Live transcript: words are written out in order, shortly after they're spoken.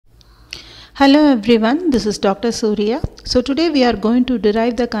Hello everyone, this is Dr. Surya. So today we are going to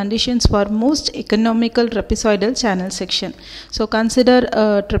derive the conditions for most economical trapezoidal channel section. So consider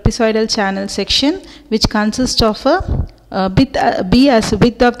a trapezoidal channel section which consists of B as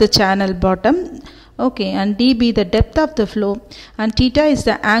width of the channel bottom, and D be the depth of the flow, and theta is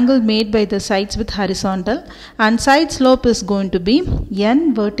the angle made by the sides with horizontal, and side slope is going to be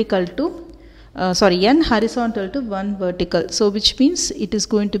n horizontal to 1 vertical. So which means it is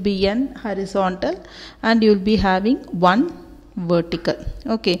going to be n horizontal and you will be having 1 vertical.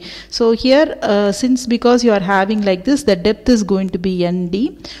 Okay, so here because you are having like this, the depth is going to be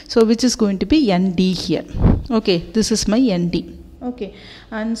nd, so which is going to be nd here. Okay, this is my nd. Okay,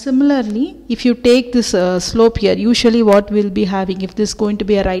 and similarly if you take this slope here, usually what we'll be having, if this is going to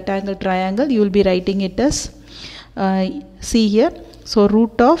be a right angle triangle, you will be writing it as see here, so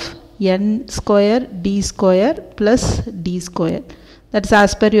root of n square d square plus d square. That's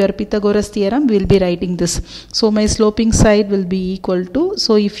as per your Pythagoras theorem, we will be writing this. So my sloping side will be equal to,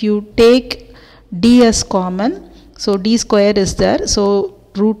 so if you take d as common, so d square is there, so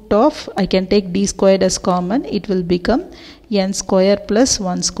root of, I can take d squared as common, it will become n square plus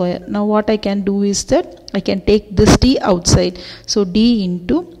 1 square. Now what I can do is that I can take this d outside, so d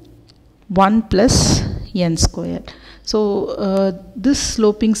into 1 plus n square. So this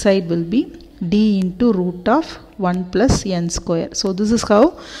sloping side will be d into root of 1 plus n square. So this is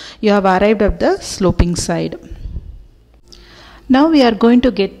how you have arrived at the sloping side. Now we are going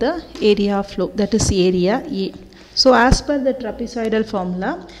to get the area of flow, that is area A. So as per the trapezoidal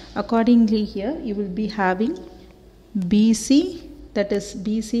formula, accordingly here you will be having BC, that is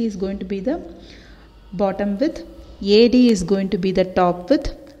BC is going to be the bottom width, AD is going to be the top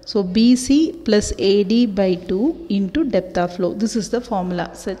width. So BC plus AD by 2 into depth of flow. This is the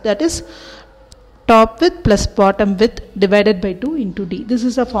formula. So that is top width plus bottom width divided by 2 into D. This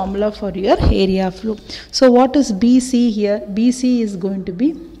is the formula for your area of flow. So what is BC here? BC is going to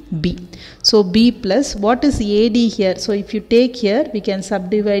be B. So B plus, what is AD here? So if you take here, we can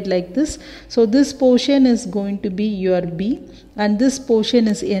subdivide like this. So this portion is going to be your B, and this portion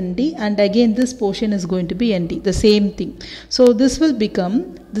is ND, and again this portion is going to be ND, the same thing. So this will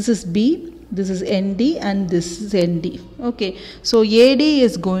become, this is B, this is ND, and this is ND. Okay, so AD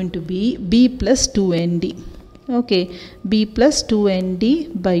is going to be B plus 2ND. Okay, B plus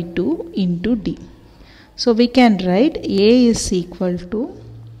 2ND by 2 into D. So we can write A is equal to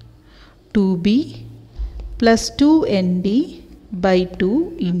 2b plus 2nd by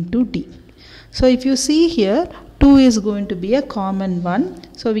 2 into d. So if you see here, 2 is going to be a common one,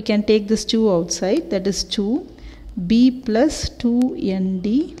 so we can take this 2 outside, that is 2b plus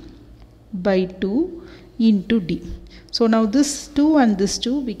 2nd by 2 into d. So now this 2 and this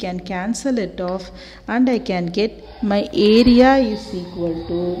 2 we can cancel it off, and I can get my area is equal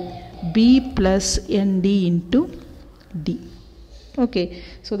to b plus nd into d. Okay,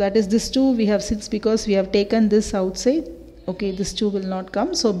 so that is this 2 we have, since because we have taken this outside, okay, this 2 will not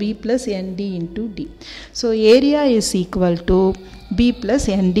come, so b plus nd into d. So area is equal to b plus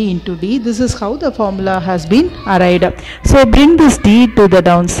nd into d. This is how the formula has been arrived at. So bring this d to the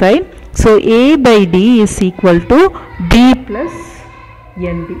downside, so a by d is equal to b plus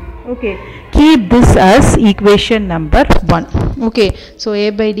nd. Okay, keep this as equation number 1. Okay, so a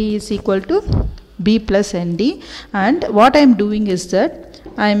by d is equal to b plus nd, and what I am doing is that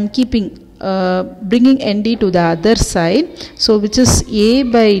I am keeping bringing nd to the other side, so which is a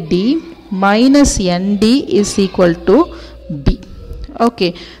by d minus nd is equal to b.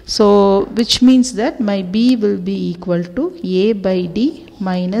 Okay, so which means that my b will be equal to a by d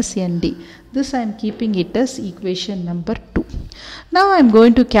minus nd. This I am keeping it as equation number 2. Now I am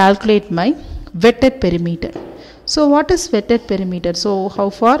going to calculate my wetted perimeter. So what is wetted perimeter? So how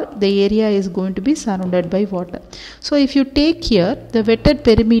far the area is going to be surrounded by water. So if you take here, the wetted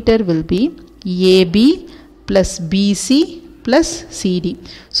perimeter will be AB plus BC plus CD.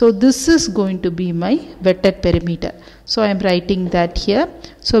 So this is going to be my wetted perimeter. So I am writing that here.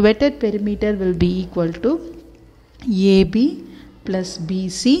 So wetted perimeter will be equal to AB plus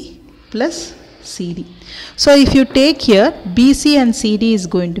BC plus CD. So if you take here, BC and CD is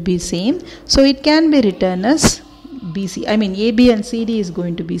going to be same. So it can be written as BC, I mean AB and CD is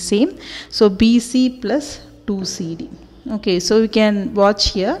going to be same, so BC plus 2CD. Okay, so we can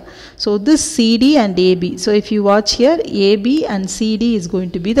watch here, so this CD and AB, so if you watch here, AB and CD is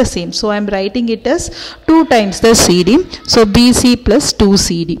going to be the same, so I am writing it as 2 times the CD, so BC plus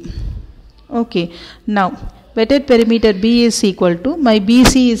 2CD. Okay, now wetted perimeter B is equal to, my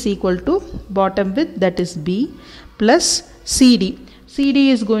BC is equal to bottom width, that is B, plus CD. CD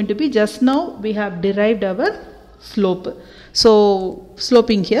is going to be, just now we have derived our slope. So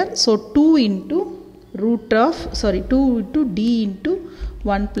sloping here, so 2 into d into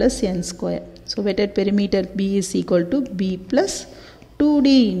 1 plus n square. So wetted perimeter B is equal to B plus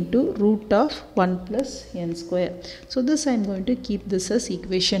 2d into root of 1 plus n square. So this I am going to keep this as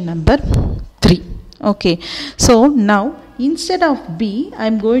equation number 3. Okay, so now instead of B I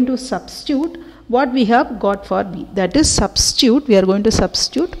am going to substitute what we have got for B, that is we are going to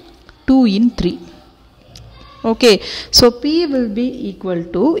substitute 2 in 3. Okay, so P will be equal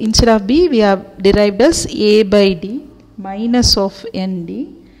to, instead of B we have derived as A by D minus of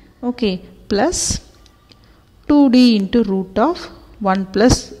ND, okay, plus 2D into root of 1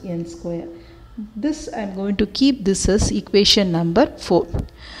 plus n square. This I am going to keep this as equation number 4.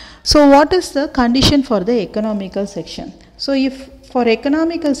 So what is the condition for the economical section? So if for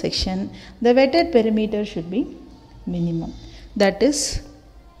economical section the wetted perimeter should be minimum, that is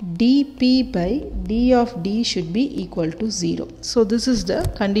dP by d of D should be equal to 0. So this is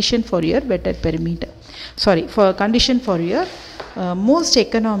the condition for your wetted perimeter. For condition for your most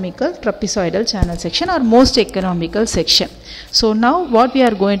economical trapezoidal channel section or most economical section. So now what we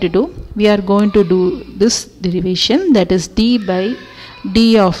are going to do? We are going to do this derivation, that is d by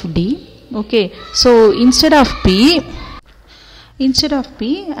d of D. Okay, so instead of P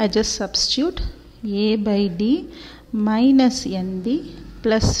I just substitute A by D minus ND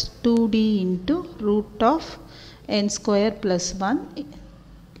plus 2D into root of n square plus 1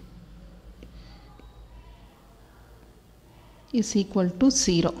 is equal to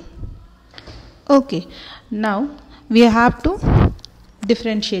 0. Okay, now we have to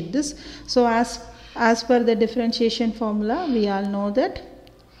differentiate this. So as per the differentiation formula, we all know that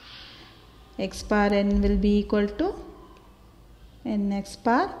x bar n will be equal to nx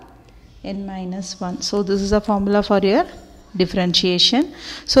bar n minus 1. So this is a formula for your differentiation.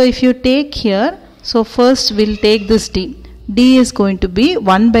 So if you take here, so first we'll take this d. D is going to be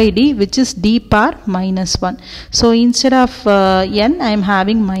 1 by d, which is d power minus 1. So instead of n I am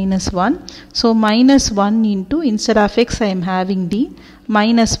having minus 1. So minus 1 into, instead of x I am having d,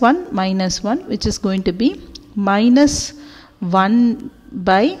 minus 1 which is going to be minus 1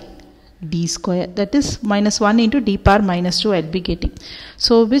 by d square, that is minus 1 into d power minus 2 I will be getting.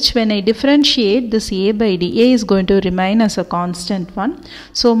 So which when I differentiate this a by d, a is going to remain as a constant one.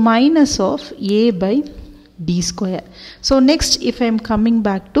 So minus of a by d square. So next if I am coming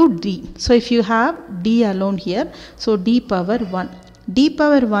back to d, so if you have d alone here, so d power 1. D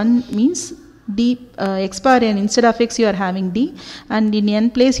power 1 means d x power n, instead of x you are having d and in n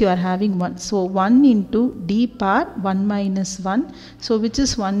place you are having 1. So 1 into d power 1 minus 1, so which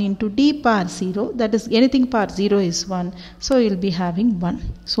is 1 into d power 0, that is anything power 0 is 1, so you will be having 1.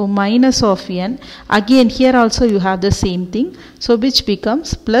 So minus of n, again here also you have the same thing, so which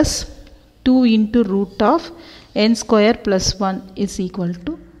becomes plus 2 into root of n square plus 1 is equal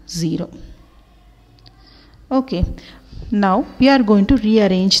to 0. Okay, now we are going to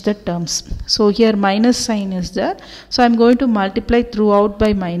rearrange the terms. So here minus sign is there, so I am going to multiply throughout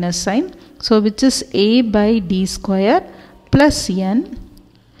by minus sign, so which is a by d square plus n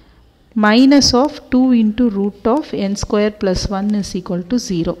minus of 2 into root of n square plus 1 is equal to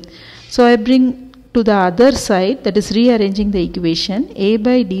 0. So I bring to the other side, that is rearranging the equation, a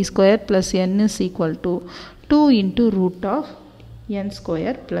by d square plus n is equal to 2 into root of n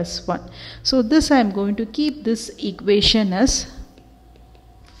square plus 1. So this I am going to keep this equation as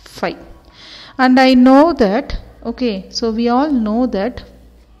 5. And I know that, okay, so we all know that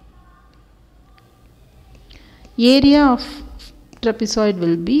area of trapezoid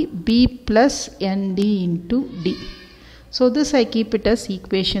will be b plus nd into d. So this I keep it as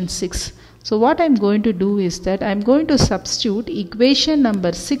equation 6. So what I am going to do is that I am going to substitute equation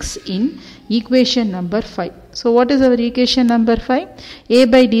number 6 in equation number 5. So what is our equation number 5? A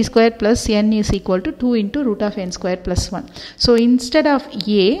by d square plus n is equal to 2 into root of n square plus 1. So instead of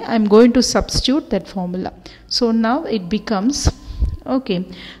a, I am going to substitute that formula. So now it becomes, okay,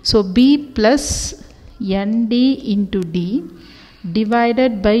 so b plus nd into d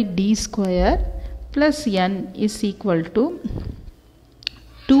divided by d square plus n is equal to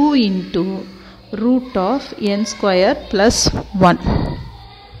 2 into root of n square plus 1.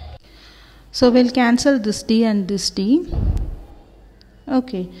 So we'll cancel this d and this d.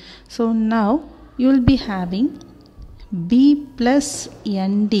 Okay, so now you will be having b plus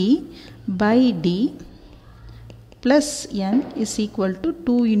nd by d plus n is equal to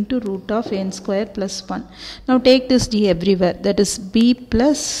 2 into root of n square plus 1. Now take this d everywhere, that is b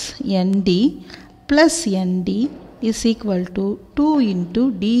plus nd plus nd is equal to 2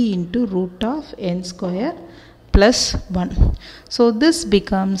 into d into root of n square plus 1. So this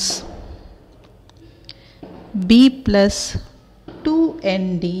becomes b plus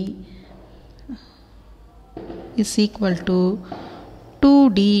 2nd is equal to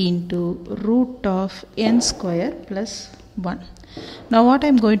 2d into root of n square plus 1. Now what I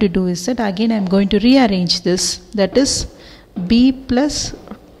am going to do is that again I am going to rearrange this, that is b plus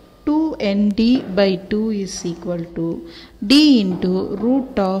 2nd by 2 is equal to d into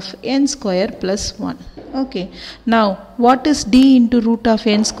root of n square plus 1. Okay, now what is d into root of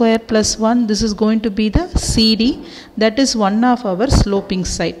n square plus 1? This is going to be the CD, that is one of our sloping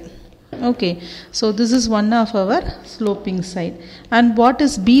side. Okay, so this is one of our sloping side. And what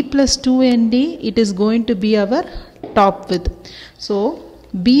is b plus 2nd? It is going to be our top width. So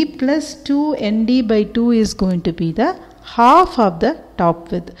b plus 2nd by 2 is going to be the half of the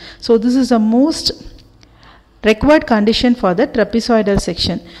top width. So this is the most required condition for the trapezoidal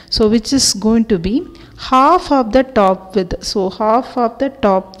section. So which is going to be half of the top width. So half of the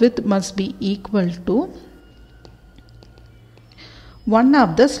top width must be equal to one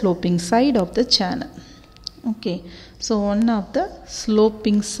of the sloping side of the channel. Okay, so one of the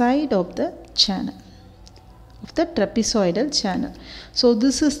sloping side of the channel, of the trapezoidal channel. So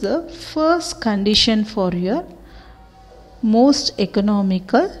this is the first condition for your most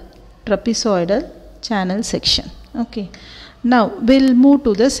economical trapezoidal channel section. Okay, now we'll move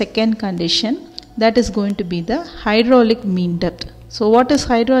to the second condition, that is going to be the hydraulic mean depth. So what is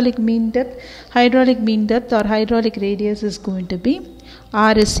hydraulic mean depth? Hydraulic mean depth or hydraulic radius is going to be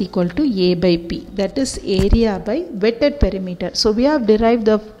R is equal to A by P, that is area by wetted perimeter. So we have derived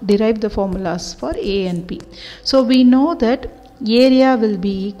the formulas for A and P. So we know that area will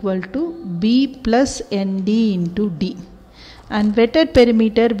be equal to B plus ND into D, and wetted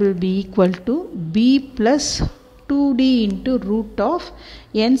perimeter will be equal to B plus 2D into root of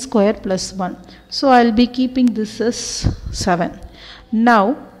n square plus 1. So I will be keeping this as 7.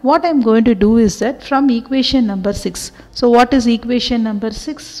 Now what I am going to do is that from equation number 6. So what is equation number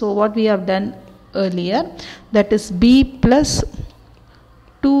 6? So what we have done earlier, that is B plus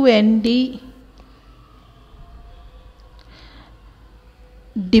 2ND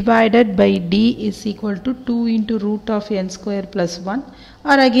divided by D is equal to 2 into root of n square plus 1,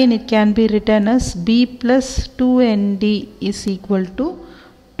 or again it can be written as B plus 2ND is equal to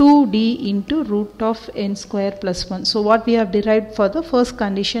 2D into root of n square plus 1. So what we have derived for the first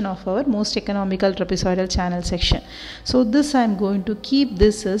condition of our most economical trapezoidal channel section. So this I am going to keep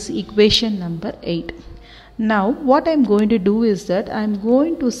this as equation number 8. Now what I am going to do is that I am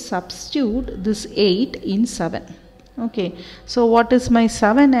going to substitute this 8 in 7. Okay, so what is my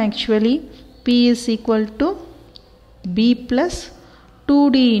 7 actually? P is equal to B plus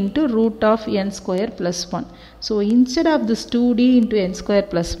 2D into root of n square plus 1. So instead of this 2D into n square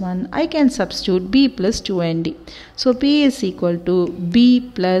plus 1, I can substitute B plus 2ND. So P is equal to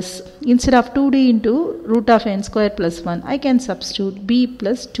B plus, instead of 2D into root of n square plus 1, I can substitute B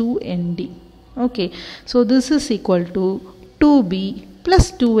plus 2ND. Okay, so this is equal to 2B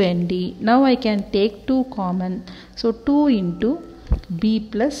plus 2ND. Now I can take 2 common. So 2 into B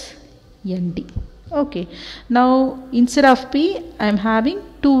plus ND. Okay, now instead of P I am having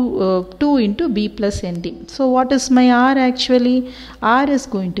 2 into B plus ND. So what is my R actually? R is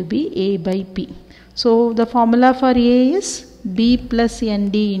going to be A by P. So the formula for A is B plus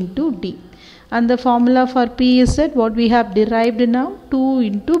ND into D, and the formula for P is that what we have derived now, 2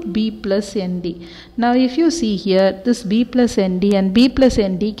 into B plus ND. Now if you see here, this B plus ND and B plus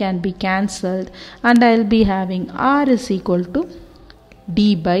ND can be cancelled, and I will be having R is equal to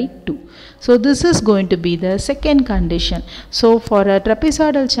D by 2. So this is going to be the second condition. So for a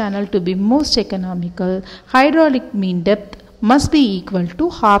trapezoidal channel to be most economical, hydraulic mean depth must be equal to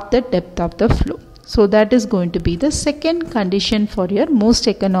half the depth of the flow. So that is going to be the second condition for your most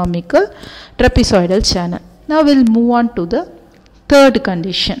economical trapezoidal channel. Now we'll move on to the third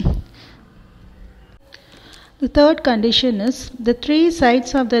condition. The third condition is the three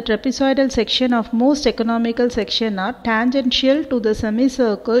sides of the trapezoidal section of most economical section are tangential to the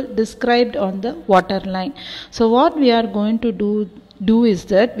semicircle described on the waterline. So what we are going to do is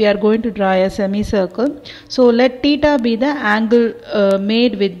that we are going to draw a semicircle. So let theta be the angle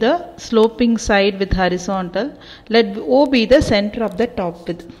made with the sloping side with horizontal. Let O be the center of the top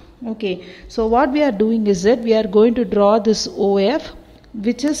width. Okay, so what we are doing is that we are going to draw this OF,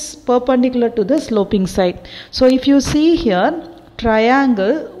 which is perpendicular to the sloping side. So if you see here,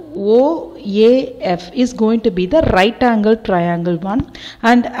 triangle OAF is going to be the right angle triangle one,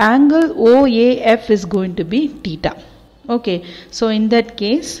 and angle OAF is going to be theta. Okay, so in that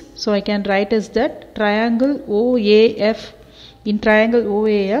case, so I can write as that triangle OAF, in triangle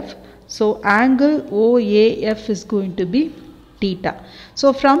OAF, so angle OAF is going to be theta.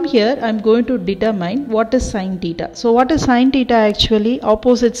 So from here I am going to determine what is sin theta. So what is sin theta actually?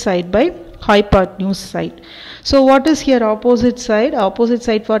 Opposite side by hypotenuse side. So what is here opposite side? Opposite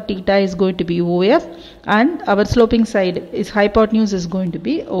side for theta is going to be OF, and our sloping side is hypotenuse is going to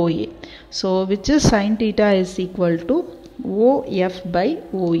be OA. So which is sin theta is equal to OF by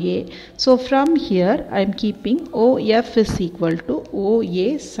OA. So from here I am keeping OF is equal to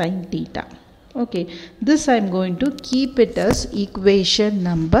OA sin theta. Okay, this I am going to keep it as equation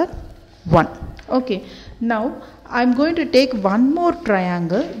number 1. Okay, now I am going to take one more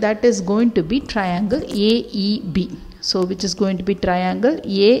triangle, that is going to be triangle AEB. So which is going to be triangle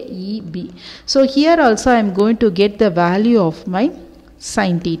AEB. So here also I am going to get the value of my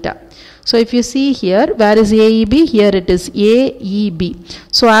sin theta. So if you see here, where is AEB? Here it is AEB.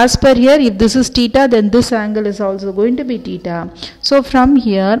 So as per here, if this is theta, then this angle is also going to be theta. So from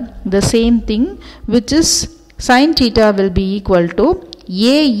here, the same thing, which is sin theta will be equal to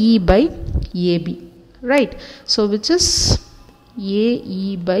AE by AB. Right? So which is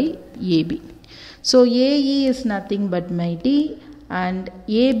AE by AB. So AE is nothing but my D, and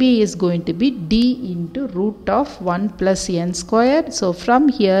AB is going to be D into root of 1 plus n square. So from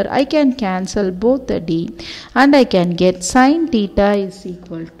here I can cancel both the D, and I can get sin theta is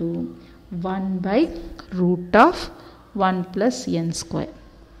equal to 1 by root of 1 plus n square.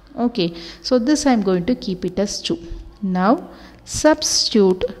 Okay, so this I am going to keep it as 2. Now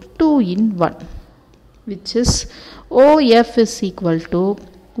substitute 2 in 1, which is OF is equal to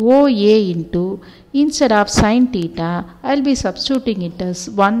OA into, instead of sin theta, I will be substituting it as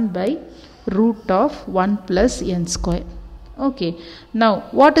 1 by root of 1 plus n square. Okay, now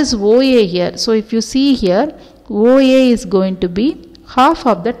what is OA here? So if you see here, OA is going to be half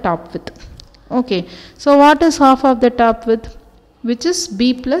of the top width. Okay, so what is half of the top width? Which is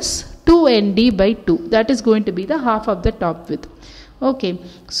B plus 2ND by 2. That is going to be the half of the top width. Okay,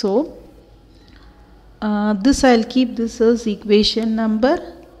 so this I will keep this as equation number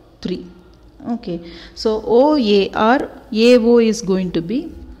 3. Okay, so OA or AO is going to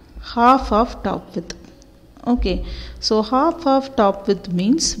be half of top width. Okay, so half of top width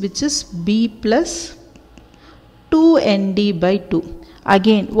means which is B plus 2ND by 2.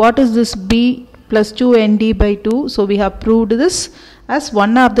 Again, what is this B plus 2ND by 2? So we have proved this as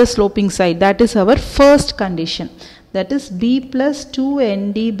one of the sloping side. That is our first condition. That is B plus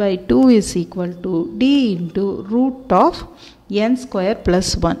 2ND by 2 is equal to D into root of n square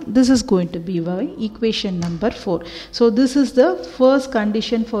plus 1. This is going to be my equation number 4. So this is the first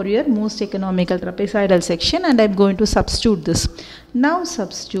condition for your most economical trapezoidal section, and I am going to substitute this. Now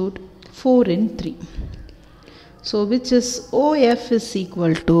substitute 4 in 3. So which is OF is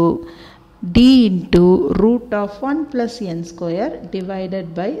equal to D into root of 1 plus n square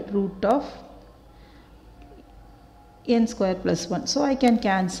divided by root of n square plus 1. So I can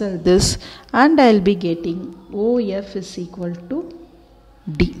cancel this, and I will be getting OF is equal to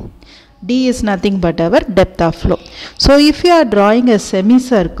D. D is nothing but our depth of flow. So if you are drawing a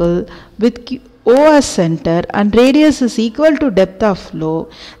semicircle with O as center and radius is equal to depth of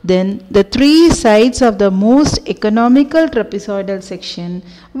flow, then the three sides of the most economical trapezoidal section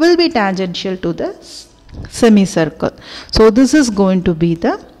will be tangential to the semicircle. So this is going to be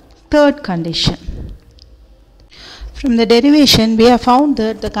the third condition. From the derivation, we have found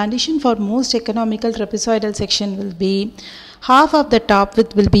that the condition for most economical trapezoidal section will be half of the top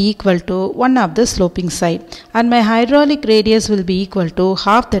width will be equal to one of the sloping side, and my hydraulic radius will be equal to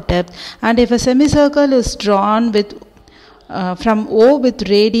half the depth. And if a semicircle is drawn with from O with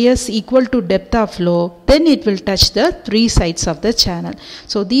radius equal to depth of flow, then it will touch the three sides of the channel.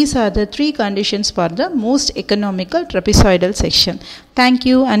 So these are the three conditions for the most economical trapezoidal section. Thank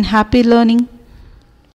you and happy learning.